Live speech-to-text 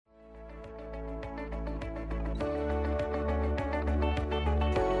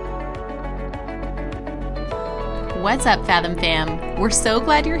What's up, Fathom fam? We're so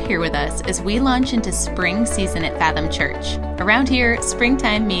glad you're here with us as we launch into spring season at Fathom Church. Around here,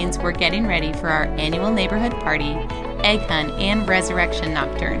 springtime means we're getting ready for our annual neighborhood party, egg hunt, and resurrection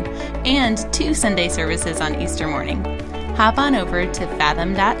nocturne, and 2 Sunday services on Easter morning. Hop on over to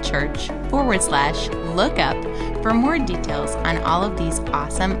fathom.church/lookup for more details on all of these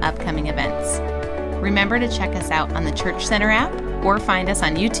awesome upcoming events. Remember to check us out on the Church Center app or find us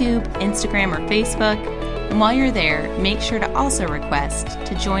on YouTube, Instagram, or Facebook. And while you're there, make sure to also request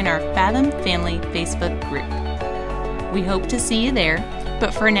to join our Fathom Family Facebook group. We hope to see you there,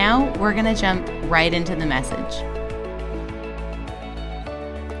 but for now, we're going to jump right into the message.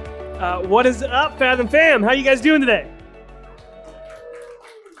 What is up, Fathom fam? How you guys doing today?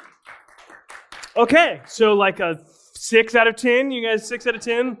 Okay, so like a 6 out of 10. You guys 6 out of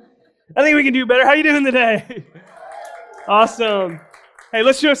 10? I think we can do better. How you doing today? Awesome. Hey,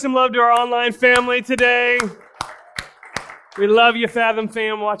 let's show some love to our online family today. We love you, Fathom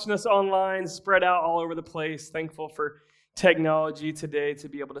fam, watching us online, spread out all over the place. Thankful for technology today to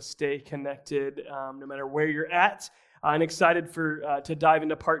be able to stay connected no matter where you're at. I'm excited to dive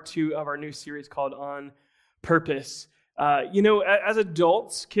into part 2 of our new series called On Purpose. As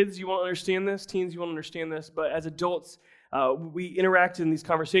adults, kids, you won't understand this. Teens, you won't understand this. But as adults, we interact in these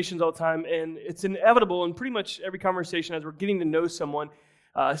conversations all the time, and it's inevitable in pretty much every conversation as we're getting to know someone,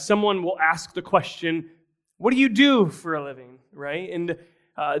 someone will ask the question, what do you do for a living, right? And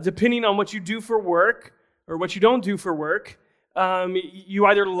depending on what you do for work or what you don't do for work, you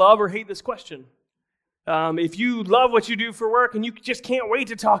either love or hate this question. If you love what you do for work and you just can't wait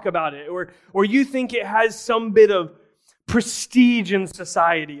to talk about it, or you think it has some bit of prestige in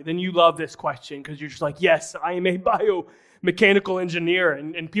society, then you love this question because you're just like, yes, I am a biomechanical engineer.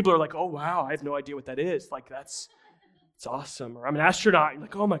 And people are like, oh, wow, I have no idea what that is. Like, it's awesome. Or I'm an astronaut. You're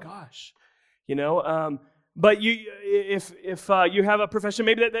like, oh, my gosh. But if you have a profession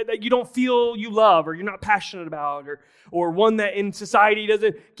maybe that you don't feel you love or you're not passionate about or one that in society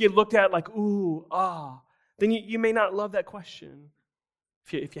doesn't get looked at like, ooh, then you may not love that question.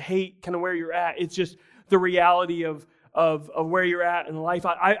 If you hate kind of where you're at, it's just the reality of where you're at in life.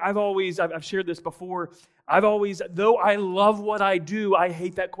 I've shared this before. Though I love what I do, I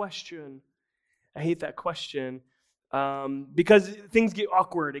hate that question. I hate that question because things get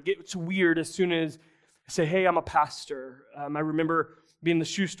awkward. It gets weird as soon as I say, hey, I'm a pastor. I remember being in the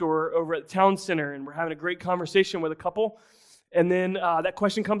shoe store over at the town center, and we're having a great conversation with a couple, and then that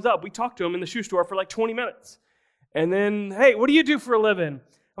question comes up. We talked to them in the shoe store for like 20 minutes. And then, hey, what do you do for a living?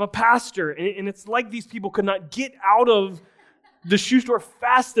 I'm a pastor. And it's like these people could not get out of the shoe store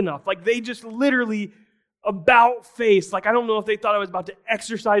fast enough. Like they just literally about face. Like I don't know if they thought I was about to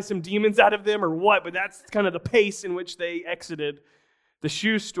exorcise some demons out of them or what, but that's kind of the pace in which they exited the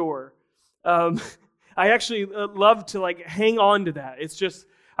shoe store. I actually love to like hang on to that. It's just,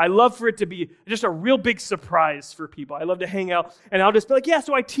 I love for it to be just a real big surprise for people. I love to hang out and I'll just be like, yeah,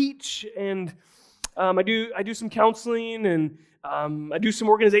 so I teach and I do some counseling and I do some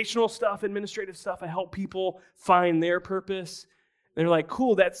organizational stuff, administrative stuff. I help people find their purpose. And they're like,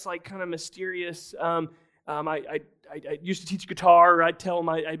 cool, that's like kind of mysterious. I used to teach guitar, or I'd tell them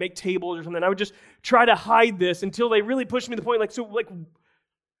I make tables or something. I would just try to hide this until they really pushed me to the point, like, so, like,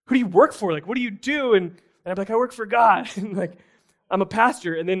 who do you work for? Like, what do you do? And I'm like, I work for God. And like, I'm a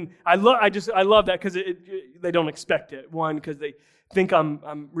pastor. And then I love that because they don't expect it. One, because they think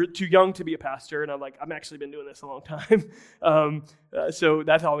I'm too young to be a pastor, and I'm like, I've actually been doing this a long time. So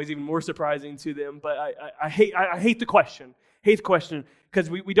that's always even more surprising to them. But I hate the question. Hate the question because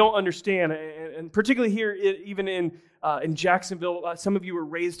we don't understand, and particularly here, even in Jacksonville, some of you were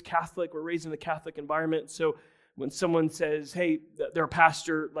raised Catholic. We're raised in the Catholic environment, so when someone says, hey, they're a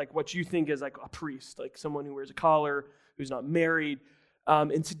pastor, like what you think is like a priest, like someone who wears a collar, who's not married.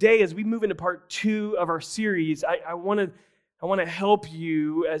 And today, as we move into part 2 of our series, I want to help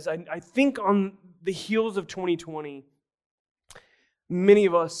you as I think on the heels of 2020, many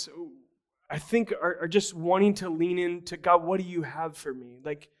of us, I think, are just wanting to lean into, God, what do you have for me?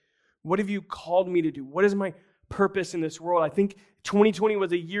 Like, what have you called me to do? What is my purpose in this world? I think 2020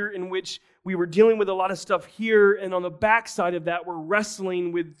 was a year in which we were dealing with a lot of stuff here, and on the backside of that, we're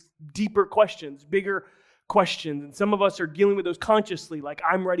wrestling with deeper questions, bigger questions. And some of us are dealing with those consciously, like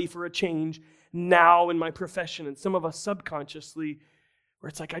I'm ready for a change now in my profession. And some of us subconsciously, where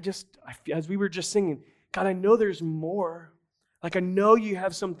it's like, as we were just singing, God, I know there's more. Like, I know you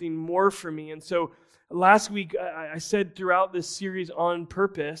have something more for me. And so last week, I said throughout this series On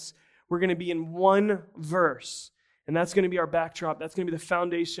Purpose, we're going to be in one verse. And that's going to be our backdrop. That's going to be the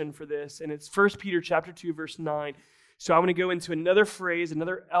foundation for this. And it's 1 Peter chapter 2, verse 9. So I want to go into another phrase,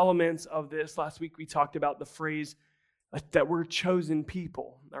 another element of this. Last week we talked about the phrase that we're chosen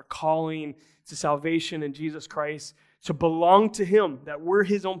people. Our calling to salvation in Jesus Christ, to belong to him, that we're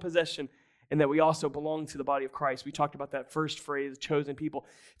his own possession, and that we also belong to the body of Christ. We talked about that first phrase, chosen people.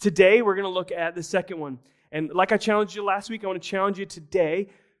 Today, we're going to look at the second one. And like I challenged you last week, I want to challenge you today.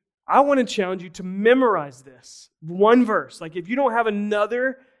 I want to challenge you to memorize this. One verse. Like if you don't have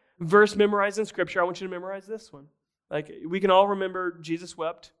another verse memorized in Scripture, I want you to memorize this one. Like we can all remember Jesus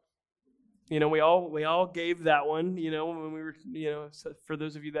wept. We all gave that one, when we were, for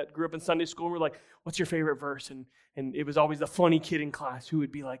those of you that grew up in Sunday school, we're like, what's your favorite verse? And it was always the funny kid in class who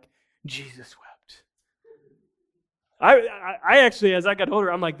would be like, Jesus wept. I actually, as I got older,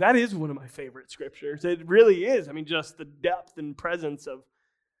 I'm like, that is one of my favorite scriptures. It really is. I mean, just the depth and presence of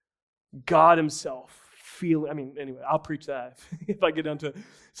God himself. Anyway, I'll preach that if I get down to it.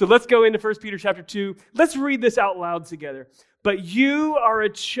 So let's go into 1 Peter chapter 2. Let's read this out loud together. But you are a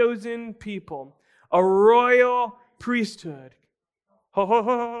chosen people, a royal priesthood.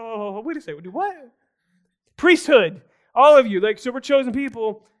 Wait a second. What? Priesthood. All of you. So we're chosen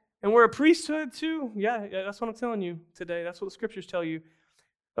people, and we're a priesthood too? Yeah, that's what I'm telling you today. That's what the scriptures tell you.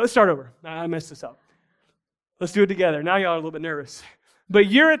 Let's start over. I messed this up. Let's do it together. Now y'all are a little bit nervous. But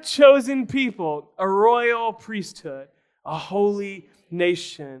you're a chosen people, a royal priesthood, a holy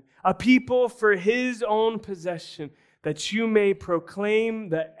nation, a people for his own possession, that you may proclaim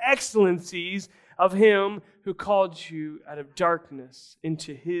the excellencies of him who called you out of darkness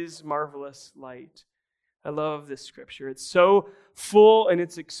into his marvelous light. I love this scripture. It's so full in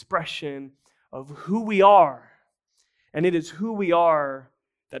its expression of who we are. And it is who we are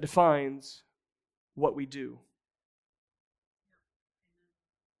that defines what we do.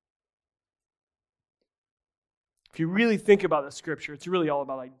 If you really think about the scripture, it's really all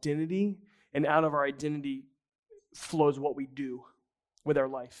about identity, and out of our identity flows what we do with our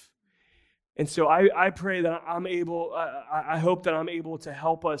life. And so I pray that I hope that I'm able to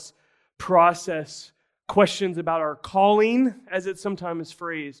help us process questions about our calling, as it's sometimes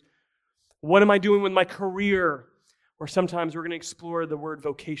phrased. What am I doing with my career? Or sometimes we're going to explore the word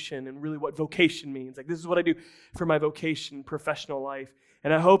vocation and really what vocation means. Like, this is what I do for my vocation, professional life.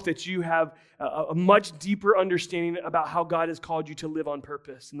 And I hope that you have a much deeper understanding about how God has called you to live on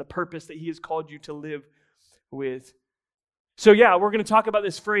purpose and the purpose that he has called you to live with. So yeah, we're going to talk about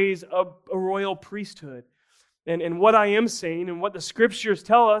this phrase of a royal priesthood. And what I am saying and what the scriptures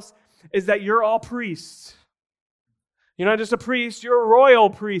tell us is that you're all priests. You're not just a priest, you're a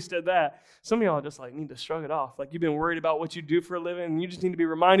royal priest at that. Some of y'all just need to shrug it off. Like you've been worried about what you do for a living, and you just need to be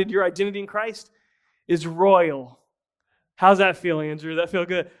reminded your identity in Christ is royal. How's that feel, Andrew? Does that feel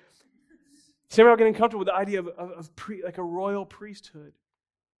good? Some of y'all getting comfortable with the idea of like a royal priesthood.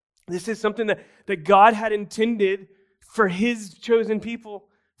 This is something that God had intended for his chosen people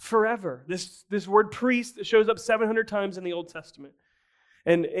forever. This word priest shows up 700 times in the Old Testament.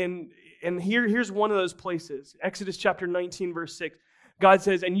 And here's one of those places. Exodus chapter 19, verse 6. God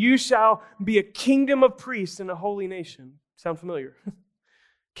says, and you shall be a kingdom of priests and a holy nation. Sound familiar?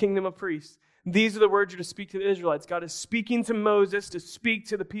 Kingdom of priests. These are the words you're to speak to the Israelites. God is speaking to Moses to speak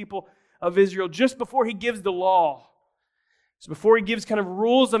to the people of Israel just before he gives the law. So before he gives kind of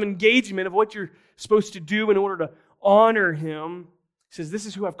rules of engagement of what you're supposed to do in order to honor him, he says, this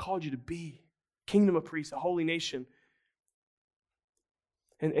is who I've called you to be. Kingdom of priests, a holy nation.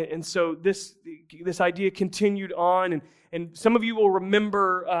 And so this idea continued on, and some of you will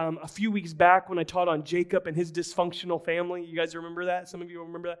remember a few weeks back when I taught on Jacob and his dysfunctional family. You guys remember that? Some of you will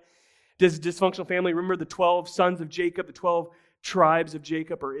remember that? This dysfunctional family, remember the 12 sons of Jacob, the 12 tribes of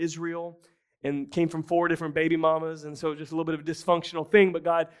Jacob, or Israel, and came from 4 different baby mamas, and so just a little bit of a dysfunctional thing, but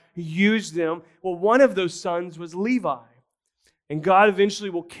God used them. Well, one of those sons was Levi. And God eventually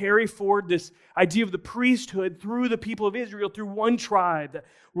will carry forward this idea of the priesthood through the people of Israel, through one tribe that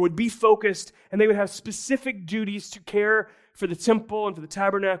would be focused, and they would have specific duties to care for the temple and for the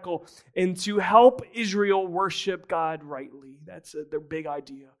tabernacle and to help Israel worship God rightly. That's their big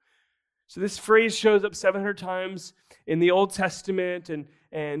idea. So this phrase shows up 700 times in the Old Testament,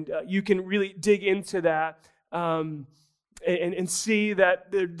 and you can really dig into that and see that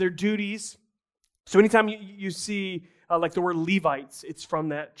their duties. So anytime you see like the word Levites, it's from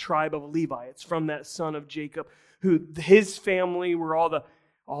that tribe of Levi. It's from that son of Jacob, who his family were all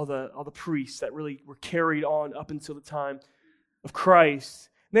the priests that really were carried on up until the time of Christ.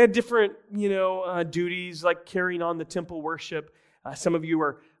 And they had different duties, like carrying on the temple worship. Some of you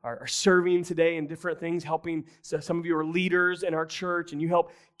are serving today in different things, helping. So some of you are leaders in our church, and you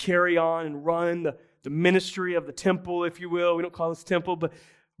help carry on and run the ministry of the temple, if you will. We don't call this temple,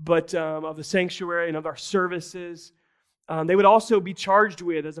 but of the sanctuary and of our services. They would also be charged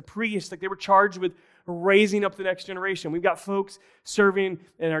with, as a priest, like they were charged with raising up the next generation. We've got folks serving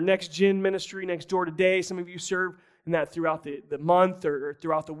in our Next Gen ministry next door today. Some of you serve in that throughout the month or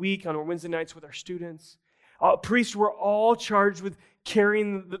throughout the week on our Wednesday nights with our students. Priests were all charged with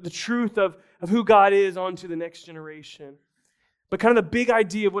carrying the truth of who God is onto the next generation. But kind of the big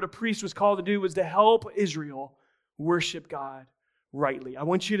idea of what a priest was called to do was to help Israel worship God rightly. I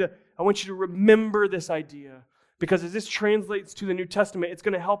want you to remember this idea, because as this translates to the New Testament, it's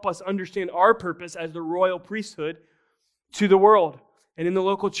going to help us understand our purpose as the royal priesthood to the world. And in the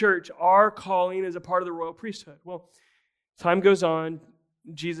local church, our calling is a part of the royal priesthood. Well, time goes on,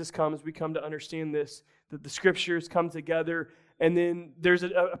 Jesus comes, we come to understand this, that the scriptures come together, and then there's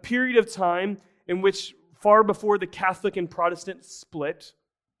a period of time in which, far before the Catholic and Protestant split,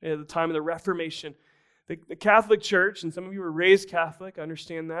 at the time of the Reformation, the Catholic Church, and some of you were raised Catholic, I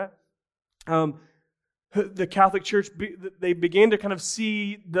understand that, the Catholic Church, they began to kind of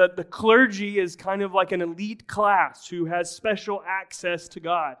see the clergy as kind of like an elite class who has special access to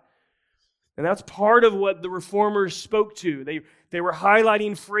God. And that's part of what the Reformers spoke to. They were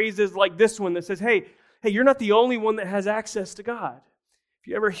highlighting phrases like this one that says, hey, you're not the only one that has access to God. If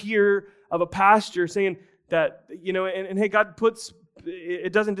you ever hear of a pastor saying that, and hey, God puts,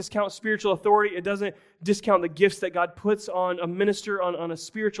 it doesn't discount spiritual authority. It doesn't discount the gifts that God puts on a minister, on a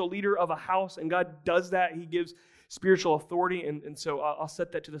spiritual leader of a house. And God does that. He gives spiritual authority. And so I'll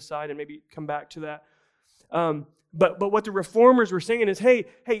set that to the side and maybe come back to that. But what the Reformers were saying is, hey,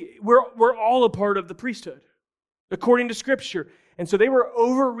 we're all a part of the priesthood, according to Scripture. And so they were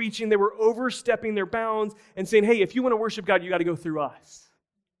overreaching, they were overstepping their bounds and saying, hey, if you want to worship God, you got to go through us.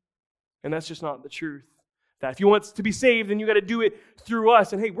 And that's just not the truth. That if you want to be saved, then you got to do it through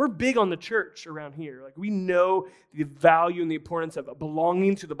us. And hey, we're big on the church around here. Like, we know the value and the importance of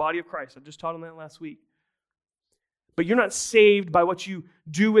belonging to the body of Christ. I just taught on that last week. But you're not saved by what you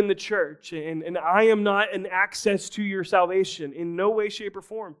do in the church. And I am not an access to your salvation in no way, shape, or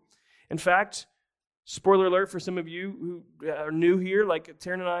form. In fact, spoiler alert for some of you who are new here, like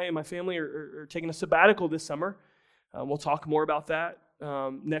Taryn and I and my family are taking a sabbatical this summer. We'll talk more about that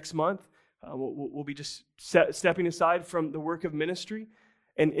next month. We'll be just stepping aside from the work of ministry.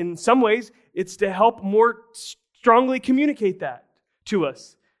 And in some ways, it's to help more strongly communicate that to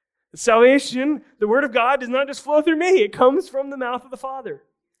us. Salvation, the Word of God, does not just flow through me. It comes from the mouth of the Father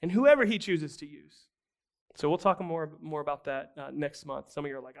and whoever He chooses to use. So we'll talk more about that next month. Some of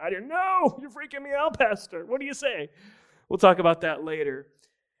you are like, I didn't know. You're freaking me out, Pastor. What do you say? We'll talk about that later.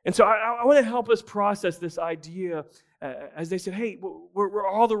 And so I want to help us process this idea as they said, hey, we're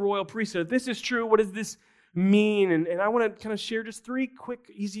all the royal priesthood. If this is true, what does this mean? And I want to kind of share just 3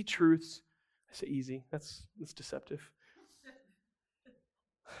 quick, easy truths. I say easy. That's deceptive.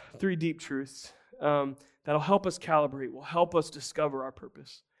 3 deep truths that'll help us calibrate, will help us discover our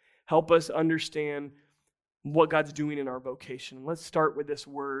purpose, help us understand what God's doing in our vocation. Let's start with this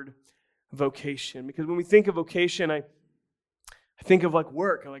word, vocation, because when we think of vocation, I think of like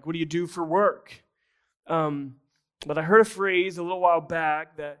work. Like, what do you do for work? But I heard a phrase a little while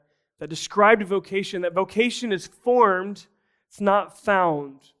back that described vocation, that vocation is formed, it's not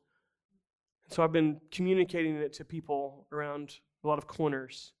found. So I've been communicating it to people around a lot of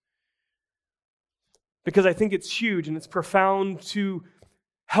corners, because I think it's huge and it's profound to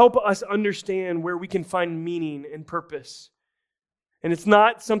help us understand where we can find meaning and purpose. And it's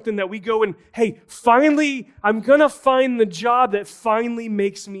not something that we go and, hey, finally, I'm going to find the job that finally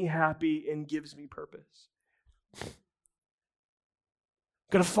makes me happy and gives me purpose. I'm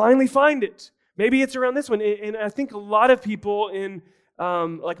going to finally find it. Maybe it's around this one. And I think a lot of people in,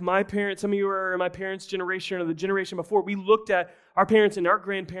 like my parents, some of you are my parents' generation or the generation before, we looked at our parents and our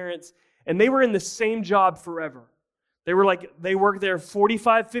grandparents, and they were in the same job forever. They worked there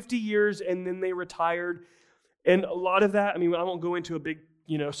 45, 50 years, and then they retired. And a lot of that, I won't go into a big,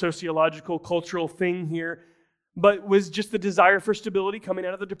 sociological, cultural thing here, but was just the desire for stability coming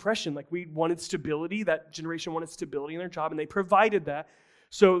out of the Depression. Like, we wanted stability. That generation wanted stability in their job, and they provided that.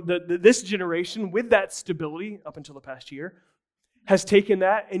 So this generation, with that stability up until the past year, has taken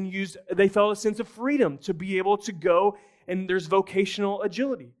that and they felt a sense of freedom to be able to go, and there's vocational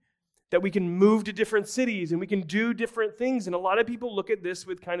agility, that we can move to different cities and we can do different things. And a lot of people look at this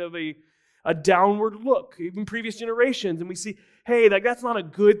with kind of a downward look, even previous generations, and we see, hey, that's not a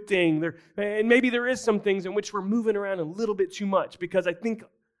good thing. And maybe there is some things in which we're moving around a little bit too much, because I think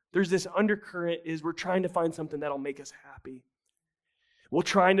there's this undercurrent is we're trying to find something that'll make us happy. We're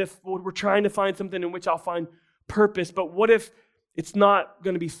trying to find something in which I'll find purpose, but what if it's not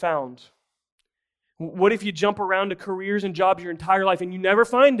going to be found? What if you jump around to careers and jobs your entire life and you never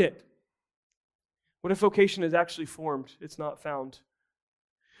find it? What if vocation is actually formed? It's not found.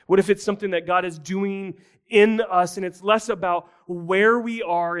 What if it's something that God is doing in us, and it's less about where we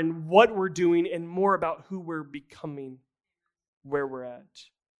are and what we're doing and more about who we're becoming, where we're at,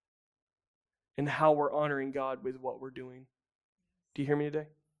 and how we're honoring God with what we're doing? Do you hear me today?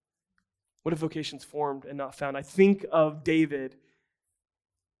 What if vocation's formed and not found? I think of David.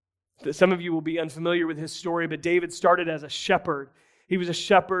 Some of you will be unfamiliar with his story, but David started as a shepherd. He was a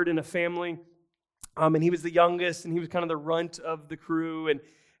shepherd in a family, and he was the youngest, and he was kind of the runt of the crew, and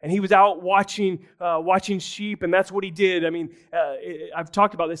he was out watching sheep, and that's what he did. I mean, I've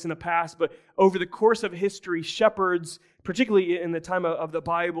talked about this in the past, but over the course of history, shepherds, particularly in the time of the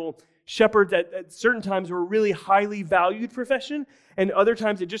Bible, shepherds at certain times were a really highly valued profession, and other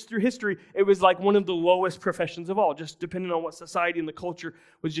times, just through history, it was like one of the lowest professions of all, just depending on what society and the culture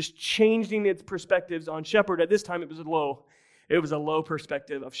was just changing its perspectives on shepherd. At this time, it was a low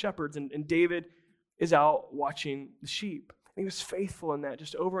perspective of shepherds, and David is out watching the sheep. He was faithful in that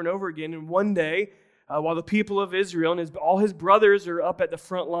just over and over again. And one day, while the people of Israel and all his brothers are up at the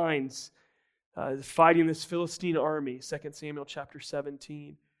front lines fighting this Philistine army, 2 Samuel chapter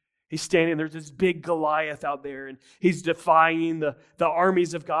 17, he's standing, there's this big Goliath out there, and he's defying the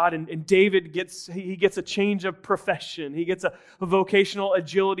armies of God. And David gets a change of profession. He gets a vocational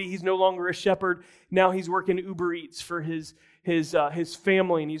agility. He's no longer a shepherd. Now he's working Uber Eats for his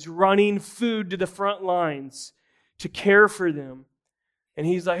family, and he's running food to the front lines to care for them. And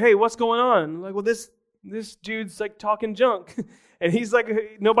he's like, hey, what's going on? I'm like, well, this dude's like talking junk. And he's like,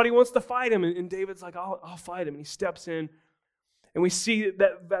 hey, nobody wants to fight him. And David's like, I'll fight him. And he steps in. And we see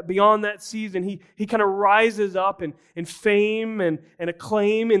that beyond that season, he kind of rises up in fame and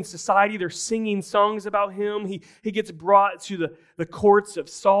acclaim in society. They're singing songs about him. He gets brought to the courts of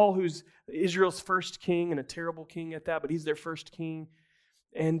Saul, who's Israel's first king, and a terrible king at that, but he's their first king.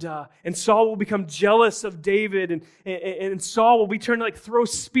 And Saul will become jealous of David, and Saul will be trying to throw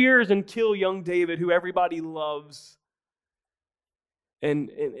spears and kill young David, who everybody loves.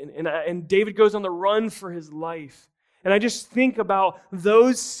 And David goes on the run for his life. And I just think about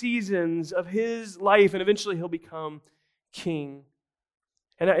those seasons of his life, and eventually he'll become king.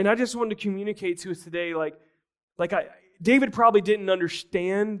 And I just wanted to communicate to us today, David probably didn't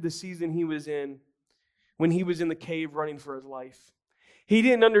understand the season he was in when he was in the cave running for his life. He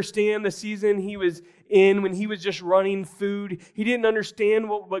didn't understand the season he was in when he was just running food. He didn't understand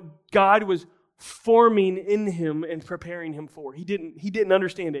what God was forming in him and preparing him for. He didn't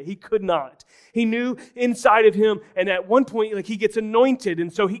understand it. He could not. He knew inside of him, and at one point, he gets anointed,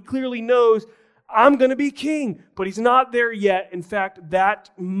 and so he clearly knows, I'm going to be king, but he's not there yet. In fact,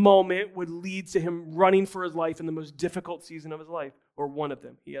 that moment would lead to him running for his life in the most difficult season of his life, or one of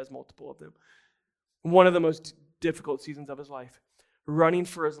them. He has multiple of them. One of the most difficult seasons of his life. Running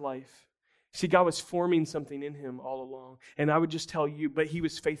for his life. See, God was forming something in him all along. And I would just tell you, but he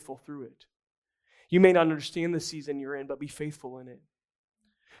was faithful through it. You may not understand the season you're in, but be faithful in it.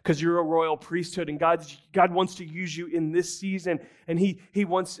 Because you're a royal priesthood, and God wants to use you in this season. And he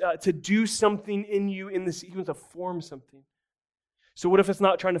wants to do something in you in this. He wants to form something. So what if it's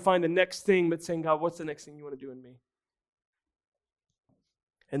not trying to find the next thing, but saying, God, what's the next thing you want to do in me?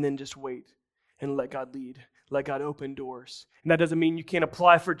 And then just wait and let God lead. Let God open doors. And that doesn't mean you can't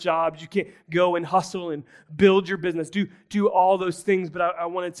apply for jobs. You can't go and hustle and build your business. Do all those things. But I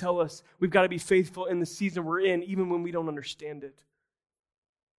want to tell us, we've got to be faithful in the season we're in, even when we don't understand it.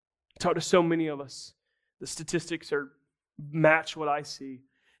 I talk to so many of us. The statistics match what I see.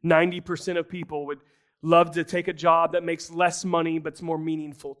 90% of people would love to take a job that makes less money, but it's more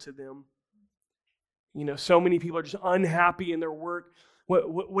meaningful to them. So many people are just unhappy in their work.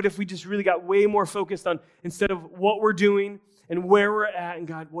 What if we just really got way more focused on, instead of what we're doing and where we're at, and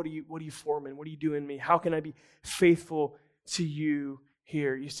God, what are you forming? What are you doing in me? How can I be faithful to you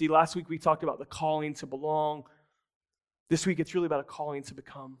here? You see, last week we talked about the calling to belong. This week it's really about a calling to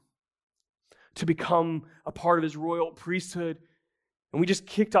become a part of his royal priesthood. And we just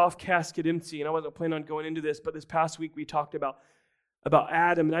kicked off Casket Empty, and I wasn't planning on going into this, but this past week we talked about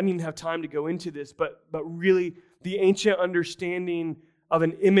Adam, and I didn't even have time to go into this, but really the ancient understanding of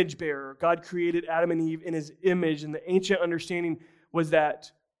an image bearer. God created Adam and Eve in his image, and the ancient understanding was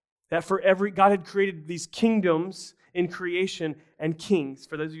that God had created these kingdoms in creation and kings.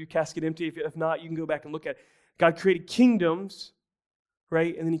 For those of you Casket Empty, if not, you can go back and look at it. God created kingdoms,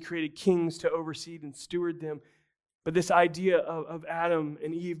 right? And then he created kings to oversee and steward them. But this idea of Adam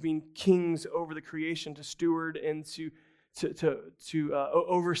and Eve being kings over the creation, to steward and to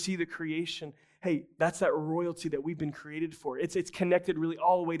oversee the creation, hey, that's that royalty that we've been created for. It's connected really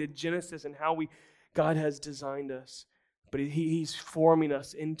all the way to Genesis and how God has designed us. But he's forming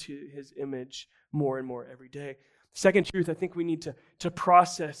us into his image more and more every day. Second truth I think we need to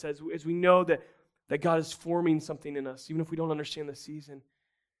process as we know that God is forming something in us, even if we don't understand the season.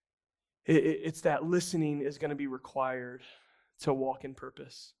 It's that listening is going to be required to walk in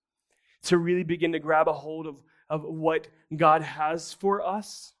purpose, to really begin to grab a hold of what God has for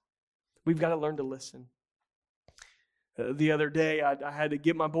us. We've got to learn to listen. The other day, I had to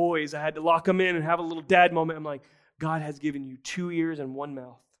get my boys, I had to lock them in and have a little dad moment. I'm like, God has given you 2 ears and 1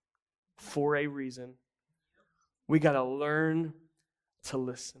 mouth for a reason. We got to learn to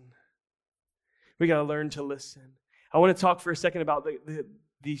listen. We got to learn to listen. I want to talk for a second about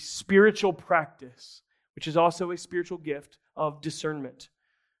the spiritual practice, which is also a spiritual gift of discernment.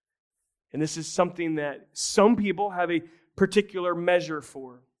 And this is something that some people have a particular measure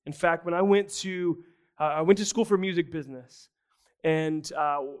for. In fact, when I went to school for music business, and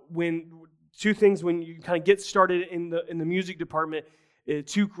when you kind of get started in the music department,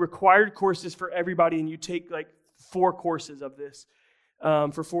 2 required courses for everybody, and you take like 4 courses of this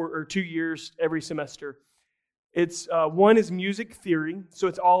for 2 years every semester. It's one is music theory, so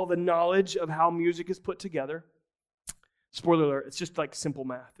it's all the knowledge of how music is put together. Spoiler alert, it's just like simple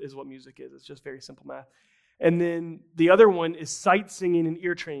math is what music is. It's just very simple math. And then the other one is sight singing and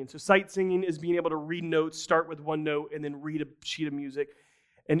ear training. So sight singing is being able to read notes, start with 1 note, and then read a sheet of music.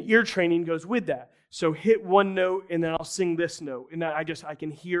 And ear training goes with that. So hit 1 note, and then I'll sing this note. And I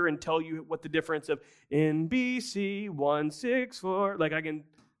can hear and tell you what the difference of N, B, C, 1, 6, 4. Like I can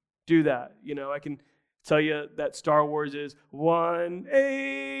do that. I can tell you that Star Wars is 1,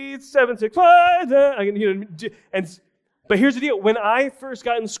 8, 7, 6, 5. I can, but here's the deal. When I first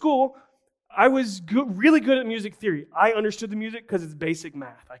got in school, I was really good at music theory. I understood the music because it's basic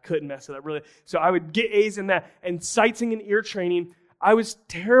math. I couldn't mess it up, really. So I would get A's in that. And sight singing and ear training, I was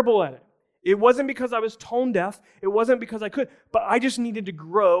terrible at it. It wasn't because I was tone deaf. It wasn't because I could. But I just needed to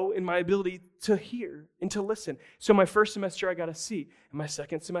grow in my ability to hear and to listen. So my first semester, I got a C. In my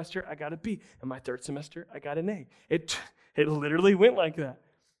second semester, I got a B. In my third semester, I got an A. It literally went like that.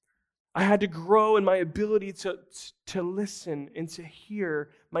 I had to grow in my ability to listen and to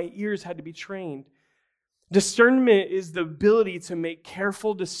hear. My ears had to be trained. Discernment is the ability to make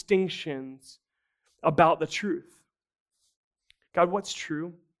careful distinctions about the truth. God, what's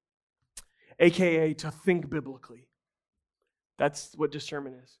true? AKA to think biblically. That's what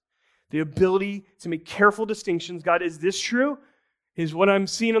discernment is. The ability to make careful distinctions. God, is this true? Is what I'm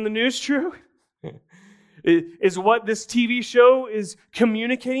seeing on the news true? Is what this TV show is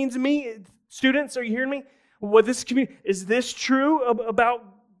communicating to me? Students, are you hearing me? Is this true about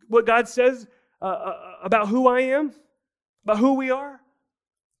what God says about who I am? About who we are?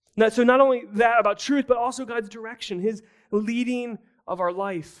 So not only that about truth, but also God's direction, His leading of our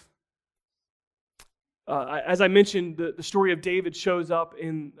life. As I mentioned, the story of David shows up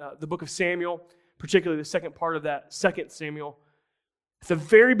in the book of Samuel, particularly the second part of that, 2 Samuel. It's the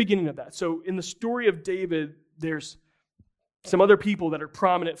very beginning of that. So in the story of David, there's some other people that are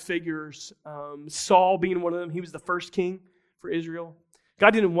prominent figures. Saul being one of them. He was the first king for Israel.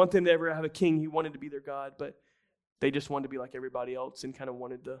 God didn't want them to ever have a king. He wanted to be their God, but they just wanted to be like everybody else and kind of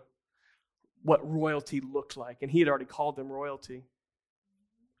wanted what royalty looked like. And he had already called them royalty.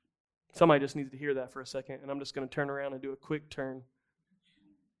 Somebody just needs to hear that for a second, and I'm just going to turn around and do a quick turn.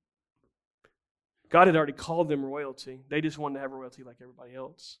 God had already called them royalty. They just wanted to have royalty like everybody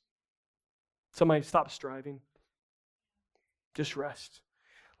else. Somebody stop striving. Just rest.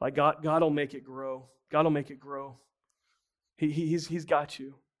 Like God will make it grow. God will make it grow. He's got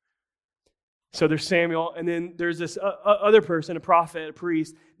you. So there's Samuel, and then there's this other person, a prophet, a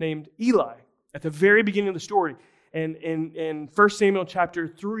priest, named Eli at the very beginning of the story. And in 1 Samuel chapter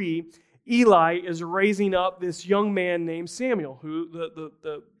 3, Eli is raising up this young man named Samuel, who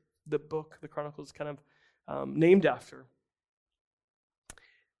the book, the Chronicles, is kind of named after.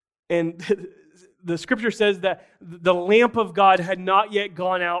 And the scripture says that the lamp of God had not yet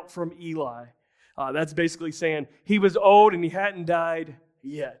gone out from Eli. That's basically saying he was old and he hadn't died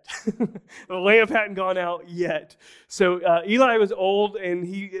yet. The lamp hadn't gone out yet. So Eli was old and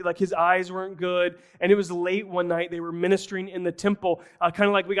his eyes weren't good. And it was late one night. They were ministering in the temple, kind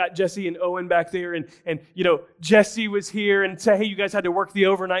of like we got Jesse and Owen back there. And Jesse was here and said, hey, you guys had to work the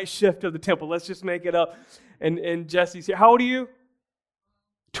overnight shift of the temple. Let's just make it up. And Jesse's here. How old are you?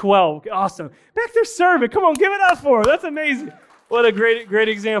 12. Awesome. Back there serving. Come on, give it up for him. That's amazing. What a great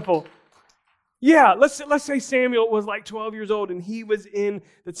example. Yeah, let's say Samuel was like 12 years old and he was in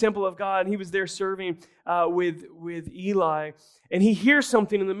the temple of God and he was there serving with Eli, and he hears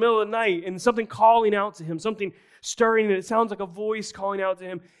something in the middle of the night and something calling out to him, something stirring, and it sounds like a voice calling out to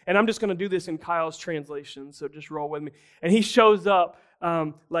him. And I'm just going to do this in Kyle's translation, so just roll with me. And he shows up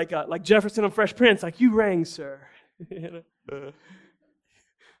like Jefferson on Fresh Prince, like, you rang, sir.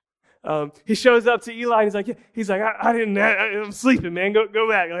 He shows up to Eli and he's like, I'm sleeping, man. Go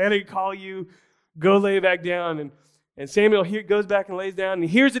back. I had to call you. Go lay back down. And Samuel goes back and lays down and he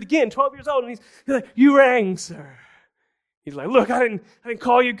hears it again, 12 years old, and he's like, you rang, sir. He's like, look, I didn't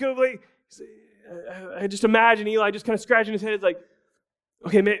call you. Go lay. I just imagine Eli just kind of scratching his head. It's like,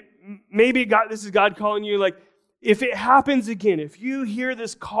 okay, maybe this is God calling you. Like, if it happens again, if you hear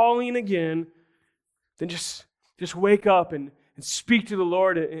this calling again, then just wake up and speak to the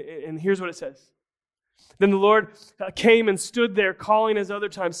Lord. And here's what it says. Then the Lord came and stood there, calling as other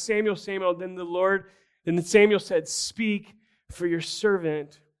times, Samuel, Samuel. Then Samuel said, speak, for your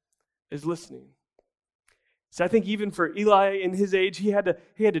servant is listening. So I think even for Eli in his age, he had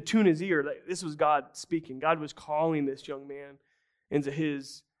to tune his ear. Like, this was God speaking. God was calling this young man into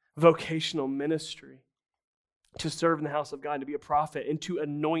his vocational ministry to serve in the house of God, to be a prophet, and to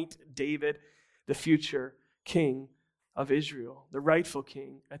anoint David, the future king of Israel, the rightful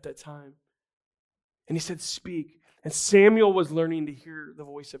king at that time. And he said, speak. And Samuel was learning to hear the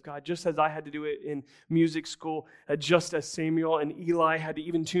voice of God, just as I had to do it in music school, just as Samuel and Eli had to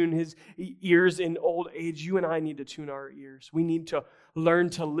even tune his ears in old age. You and I need to tune our ears. We need to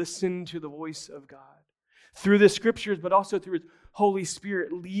learn to listen to the voice of God through the scriptures, but also through his Holy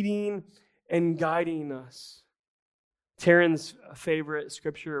Spirit leading and guiding us. Taryn's favorite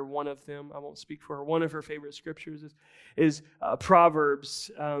scripture, one of them, I won't speak for her, one of her favorite scriptures is Proverbs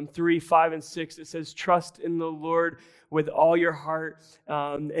 3, 5, and 6. It says, trust in the Lord with all your heart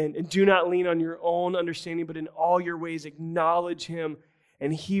and do not lean on your own understanding, but in all your ways acknowledge him,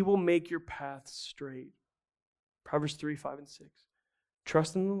 and he will make your path straight. Proverbs 3, 5, and 6.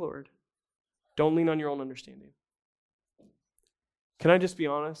 Trust in the Lord. Don't lean on your own understanding. Can I just be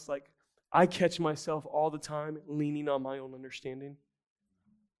honest? I catch myself all the time leaning on my own understanding,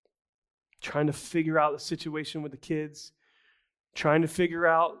 trying to figure out the situation with the kids, trying to figure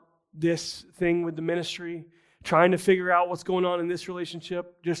out this thing with the ministry, trying to figure out what's going on in this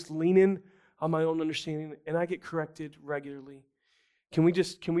relationship, just leaning on my own understanding, and I get corrected regularly. Can we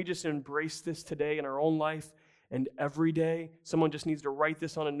just embrace this today in our own life and every day? Someone just needs to write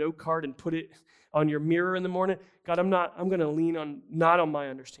this on a note card and put it on your mirror in the morning. God, I'm going to lean on, not on my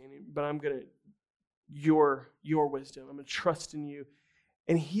understanding, but I'm going to, your wisdom. I'm going to trust in you.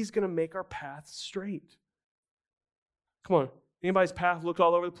 And he's going to make our path straight. Come on. Anybody's path looked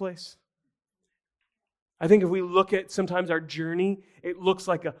all over the place? I think if we look at sometimes our journey, it looks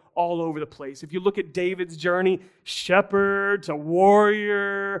like all over the place. If you look at David's journey, shepherd to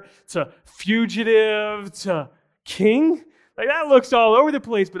warrior to fugitive to king, that looks all over the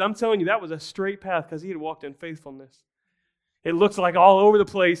place, but I'm telling you, that was a straight path because he had walked in faithfulness. It looks like all over the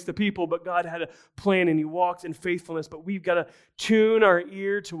place, the people, but God had a plan and he walked in faithfulness. But we've got to tune our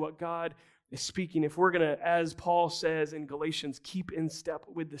ear to what God is speaking if we're going to, as Paul says in Galatians, keep in step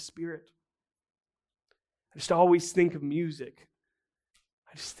with the Spirit. I just always think of music.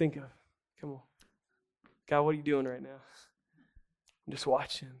 I just think of, come on, God, what are you doing right now? I'm just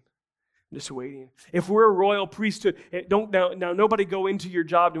watching. I'm just waiting. If we're a royal priesthood, now nobody go into your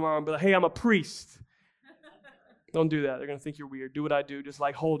job tomorrow and be like, hey, I'm a priest. Don't do that. They're going to think you're weird. Do what I do. Just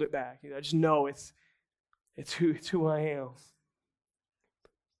hold it back. Just know it's who I am.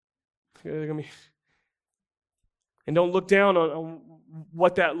 They're gonna be, and don't look down on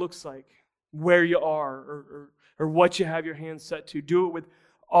what that looks like, where you are, or what you have your hands set to. Do it with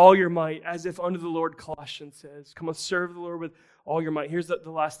all your might, as if unto the Lord, Colossians says. Come on, serve the Lord with all your might. Here's the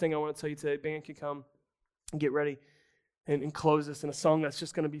last thing I want to tell you today. Band can come and get ready and close this in a song that's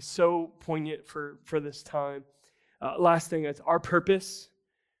just going to be so poignant for this time. Last thing is our purpose.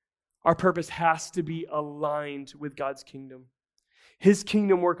 Our purpose has to be aligned with God's kingdom. His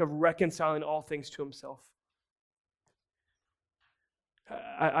kingdom work of reconciling all things to himself.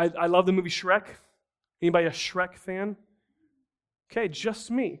 I love the movie Shrek. Anybody a Shrek fan? Okay, just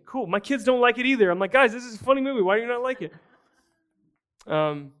me. Cool. My kids don't like it either. I'm like, guys, this is a funny movie. Why do you not like it?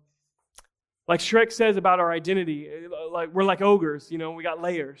 Like Shrek says about our identity, we're like ogres, we got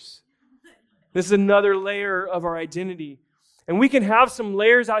layers. This is another layer of our identity. And we can have some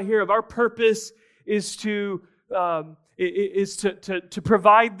layers out here of our purpose is to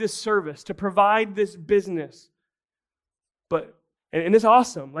provide this service, to provide this business. And it's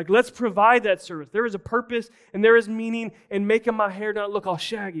awesome. Let's provide that service. There is a purpose and there is meaning in making my hair not look all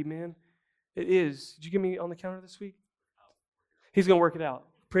shaggy, man. It is. Did you get me on the counter this week? He's going to work it out.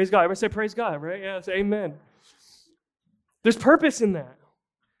 Praise God. Everybody say praise God, right? Yeah, say amen. There's purpose in that.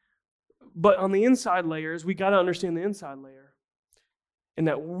 But on the inside layers, we got to understand the inside layer. And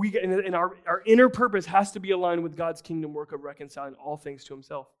that our inner purpose has to be aligned with God's kingdom work of reconciling all things to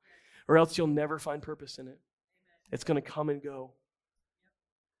himself. Or else you'll never find purpose in it. It's going to come and go.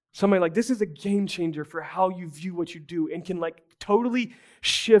 Somebody like, this is a game changer for how you view what you do and can like totally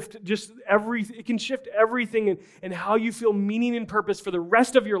shift just everything. It can shift everything and how you feel meaning and purpose for the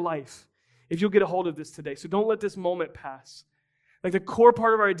rest of your life if you'll get a hold of this today. So don't let this moment pass. Like the core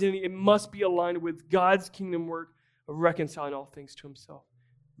part of our identity, it must be aligned with God's kingdom work of reconciling all things to himself.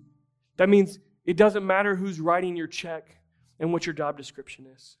 That means it doesn't matter who's writing your check and what your job description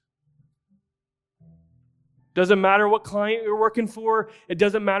is. Doesn't matter what client you're working for. It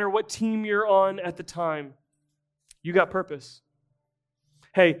doesn't matter what team you're on at the time. You got purpose.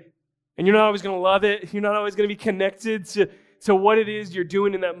 Hey, and you're not always going to love it. You're not always going to be connected to what it is you're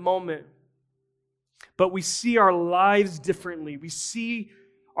doing in that moment. But we see our lives differently. We see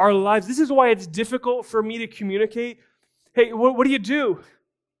our lives. This is why it's difficult for me to communicate. Hey, what do you do?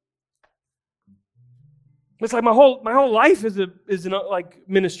 It's like my whole life is like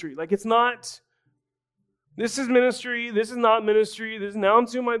ministry. Like it's not. This is ministry. This is not ministry. Now I'm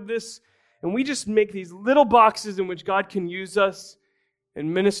doing this, and we just make these little boxes in which God can use us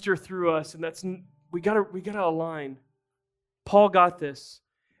and minister through us, and we gotta align. Paul got this.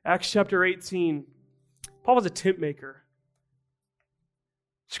 Acts chapter 18. Paul was a tent maker.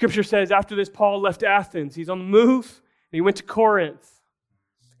 Scripture says after this, Paul left Athens. He's on the move, and he went to Corinth,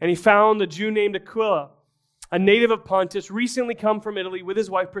 and he found a Jew named Aquila, a native of Pontus, recently come from Italy with his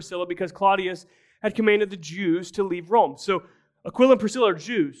wife Priscilla because Claudius had commanded the Jews to leave Rome. So Aquila and Priscilla are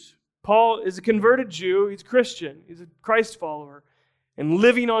Jews. Paul is a converted Jew. He's a Christian. He's a Christ follower and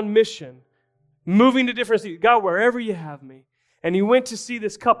living on mission, moving to different cities. God, wherever you have me. And he went to see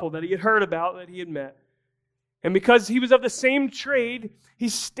this couple that he had heard about, that he had met. And because he was of the same trade, he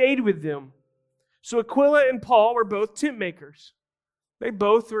stayed with them. So Aquila and Paul were both tent makers. They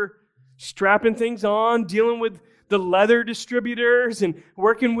both were strapping things on, dealing with the leather distributors and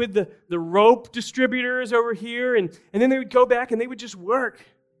working with the rope distributors over here. And then they would go back and they would just work.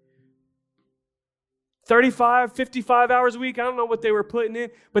 35, 55 hours a week. I don't know what they were putting in,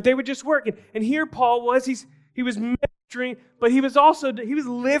 but they would just work. And here Paul was. He was ministering, but he was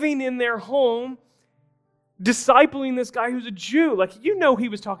living in their home, discipling this guy who's a Jew. Like, he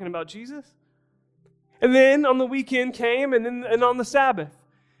was talking about Jesus. And then on the weekend came, and on the Sabbath.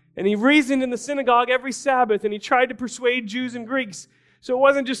 And he reasoned in the synagogue every Sabbath, and he tried to persuade Jews and Greeks. So it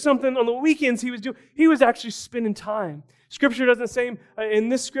wasn't just something on the weekends he was doing. He was actually spending time. Scripture doesn't say in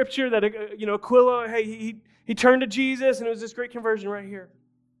this scripture that Aquila, hey, he turned to Jesus, and it was this great conversion right here.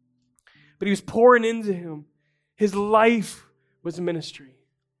 But he was pouring into him. His life was ministry.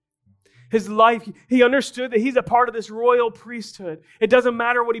 His life, he understood that he's a part of this royal priesthood. It doesn't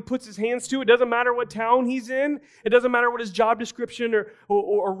matter what he puts his hands to. It doesn't matter what town he's in. It doesn't matter what his job description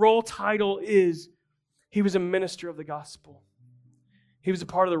or role title is. He was a minister of the gospel. He was a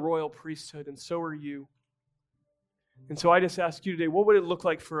part of the royal priesthood, and so are you. And so I just ask you today, what would it look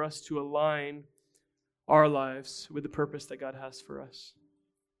like for us to align our lives with the purpose that God has for us?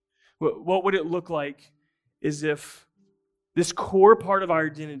 What would it look like is if this core part of our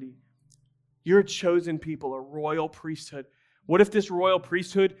identity, you're a chosen people, a royal priesthood. What if this royal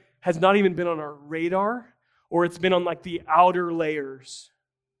priesthood has not even been on our radar, or it's been on like the outer layers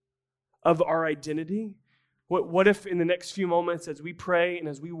of our identity? What if in the next few moments as we pray and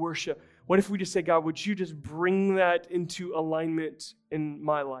as we worship, what if we just say, God, would you just bring that into alignment in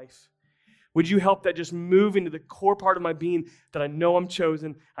my life? Would you help that just move into the core part of my being, that I know I'm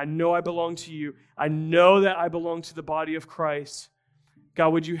chosen, I know I belong to you, I know that I belong to the body of Christ.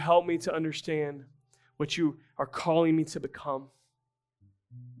 God, would you help me to understand what you are calling me to become?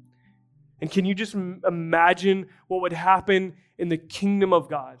 And can you just imagine what would happen in the kingdom of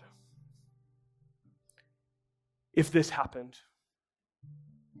God if this happened?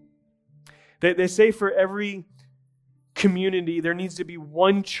 They say for every community, there needs to be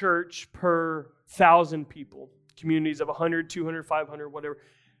one church per 1,000 people. Communities of 100, 200, 500, whatever.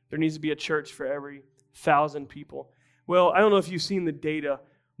 There needs to be a church for every 1,000 people. Well, I don't know if you've seen the data,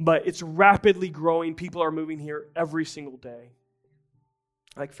 but it's rapidly growing. People are moving here every single day,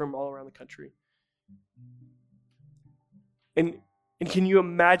 like from all around the country. And can you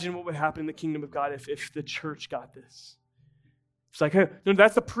imagine what would happen in the kingdom of God if the church got this? It's like, hey, no,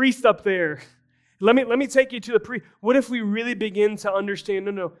 that's the priest up there. Let me take you to the priest. What if we really begin to understand,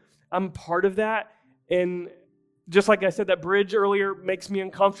 no, I'm part of that. And just like I said, that bridge earlier makes me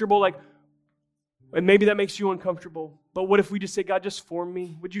uncomfortable. And maybe that makes you uncomfortable. But what if we just say, God, just form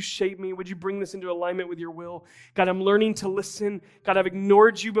me? Would you shape me? Would you bring this into alignment with your will? God, I'm learning to listen. God, I've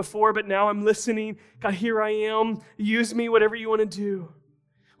ignored you before, but now I'm listening. God, here I am. Use me, whatever you want to do.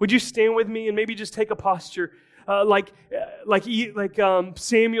 Would you stand with me and maybe just take a posture like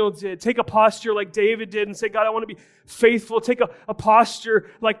Samuel did. Take a posture like David did and say, God, I want to be faithful. Take a posture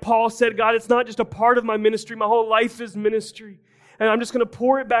like Paul said, God, it's not just a part of my ministry. My whole life is ministry. And I'm just going to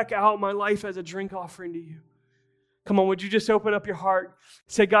pour it back out, my life as a drink offering to you. Come on, would you just open up your heart?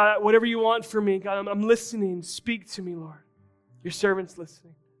 Say, God, whatever you want for me, God, I'm listening. Speak to me, Lord. Your servant's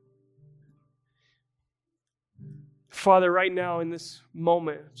listening. Father, right now in this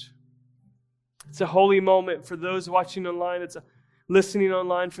moment, it's a holy moment for those watching online. It's a listening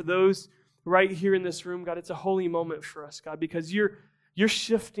online for those right here in this room. God, it's a holy moment for us, God, because you're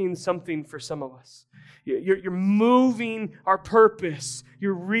shifting something for some of us. You're moving our purpose.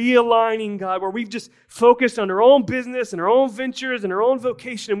 You're realigning, God, where we've just focused on our own business and our own ventures and our own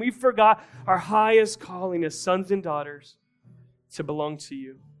vocation, and we forgot our highest calling as sons and daughters to belong to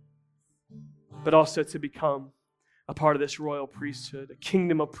you, but also to become a part of this royal priesthood, a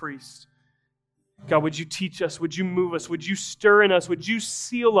kingdom of priests. God, would you teach us? Would you move us? Would you stir in us? Would you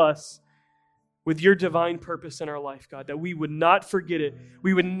seal us with your divine purpose in our life, God, that we would not forget it.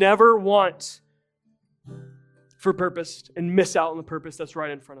 We would never want for purpose and miss out on the purpose that's right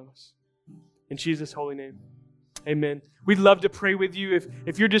in front of us. In Jesus' holy name, amen. We'd love to pray with you.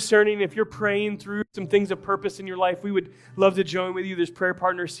 If you're discerning, if you're praying through some things of purpose in your life, we would love to join with you. There's prayer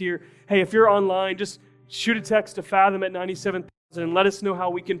partners here. Hey, if you're online, just shoot a text to Fathom at 97,000 and let us know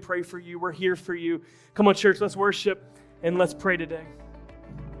how we can pray for you. We're here for you. Come on, church, let's worship and let's pray today.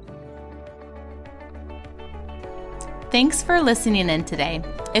 Thanks for listening in today.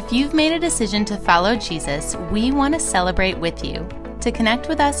 If you've made a decision to follow Jesus, we want to celebrate with you. To connect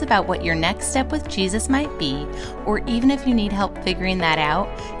with us about what your next step with Jesus might be, or even if you need help figuring that out,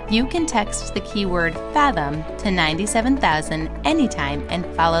 you can text the keyword FATHOM to 97,000 anytime and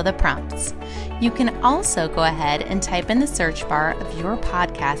follow the prompts. You can also go ahead and type in the search bar of your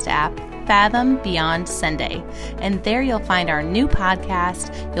podcast app, Fathom Beyond Sunday, and there you'll find our new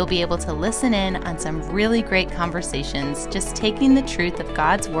podcast. You'll be able to listen in on some really great conversations, just taking the truth of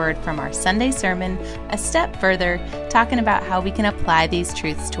God's Word from our Sunday sermon a step further, talking about how we can apply these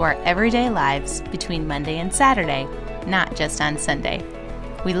truths to our everyday lives between Monday and Saturday, not just on Sunday.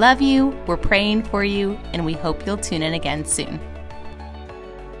 We love you, we're praying for you, and we hope you'll tune in again soon.